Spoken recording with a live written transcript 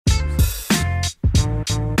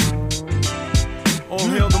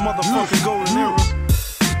motherfucking golden era,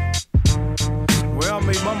 where I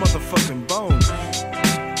made my motherfucking bones,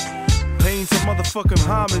 paying some motherfucking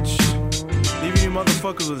homage, leaving you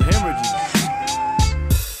motherfuckers with hemorrhages.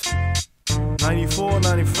 94,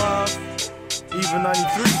 95, even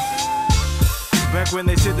 93. Back when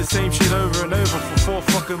they said the same shit over and over for 4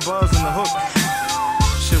 fucking bars in the hook.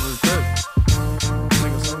 Shit was dope.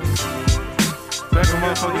 Back when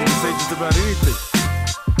motherfuckers could say just about anything,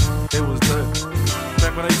 it was dope.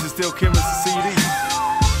 Back when I used to steal chemists and CDs,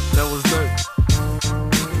 that was dope.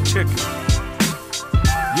 Check it.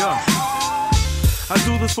 Yo. I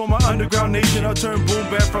do this for my underground nation. I turn boom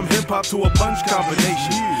bap from hip hop to a punch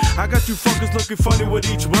combination. I got you fuckers looking funny with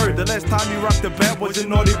each word. The last time you rocked the bat was a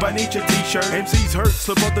Naughty by Nature t-shirt. MCs hurt,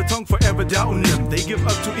 slip out the tongue, forever doubting them. They give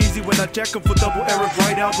up too easy when I jack them for double Eric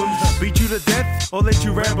Wright albums. Beat you to death or let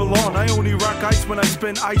you ramble on. I only rock ice when I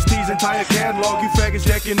spin Ice-T's entire catalog. You faggots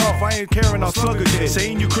jacking off, I ain't caring, I'll slug again.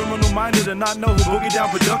 Saying you criminal minded and not know who Boogie Down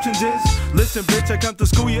Productions is. Listen bitch, I come to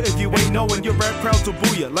school ya if you ain't knowing. Your rap crowd to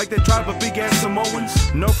boo ya, like that tribe of big ass Samoans.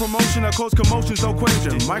 No promotion, I cause commotions, no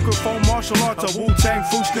question. Microphone martial arts, a Wu-Tang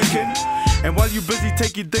Fushnikin. And while you busy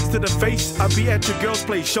taking dicks to the face, I be at your girl's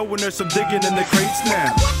place showing her some digging in the crates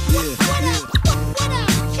now.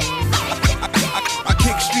 I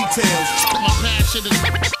kick street tales. My passion is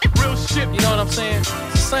real shit, you know what I'm saying? It's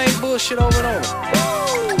the same bullshit over and over.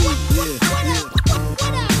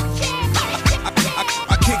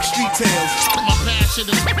 I kick street tales. My passion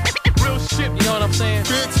is real shit, you know what I'm saying?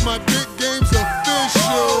 Bitch, my big game's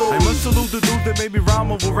official. I must salute the dude that made me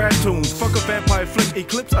rhyme over rap tunes. Fuck a vampire flick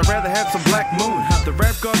eclipse, I'd rather have some Black Moon. The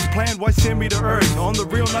rap gods planned, why send me to earth? On the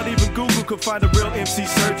real, not even Google could find a real MC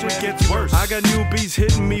search. It gets worse. I got newbies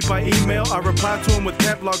hitting me by email. I reply to them with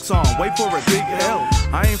cap locks on. Wait for a big L.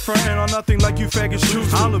 I ain't frontin' on nothing like you faggots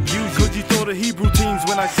choose. I'll abuse you. Cause you throw the Hebrew teams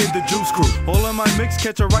when I say the Juice Crew. All in my mix,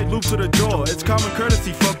 catch a right loop to the jaw. It's common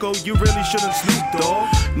courtesy, fucko. You really shouldn't snoop, dawg.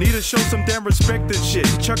 Need to show some damn respect and shit.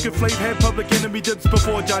 Chuck and Flav had Public Enemy dips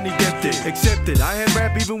before Johnny Depp did. Accepted, I had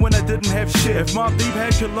rap even when I didn't have shit. If Mobb Deep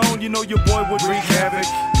had Cologne, you know your boy would wreak havoc.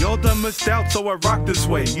 Y'all done missed out, so I rock this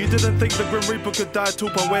way. You didn't think the Grim Reaper could die,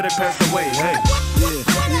 Tupac way that passed away. Hey.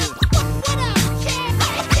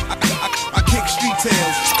 I kick street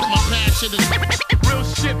tales. My passion is real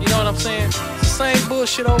shit, you know what I'm saying? It's the same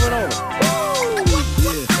bullshit over and over.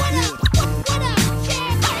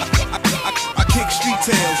 I kick street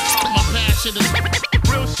tales. My passion is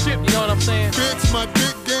real shit, you know what I'm saying? Bitch, my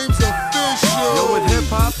big game's official. Yo, with hip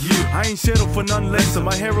hop, I ain't settled for none lesser.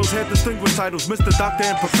 My heroes had distinguished titles, Mr. Doctor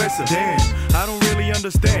and Professor. Damn, I don't really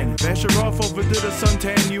understand. If Asher Roth overdid a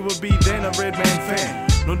suntan, you would be then a Red Man fan.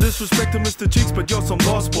 No disrespect to Mr. Cheeks, but you're some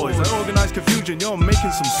lost boys. I organize confusion, you're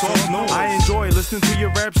making some soft noise. I enjoy listening to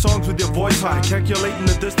your rap songs with your voice high, calculating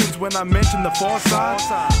the distance when I mention the far side.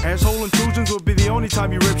 Asshole intrusions would be the only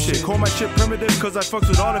time you rip shit. Call my shit primitive, cause I fucks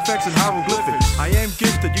with artifacts and hieroglyphics. I am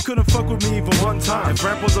gifted, you couldn't fuck with me even one time. If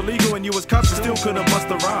rap was illegal and you was cops, you still couldn't bust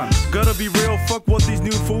a rhyme. Gotta be real, fuck what these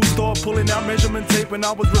new fools thought. Pulling out measurement tape when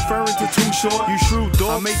I was referring to Too Short. You shrewd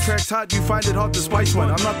dog. I make tracks hot, you find it hard to spice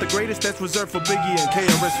one. I'm not the greatest, that's reserved for Biggie and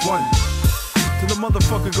KRS-One. To the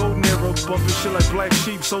motherfucking golden era, bumping shit like Black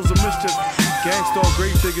Sheep, Souls of Mischief, Gangstar,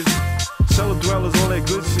 Grave Diggers, Cellar Dwellers, all that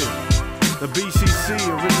good shit. The BCC,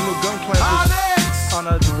 Original Gun Clappers, on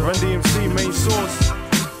Run DMC, Main Source,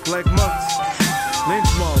 Black Monks,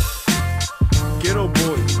 Lynch Mob, Ghetto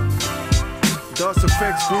Boy, DOS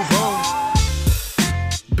Effects, Group Home,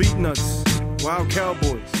 Beat Nuts, Wild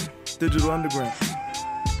Cowboys, Digital Underground,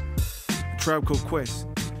 Tribe Called Quest.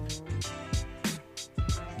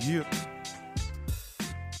 Yeah.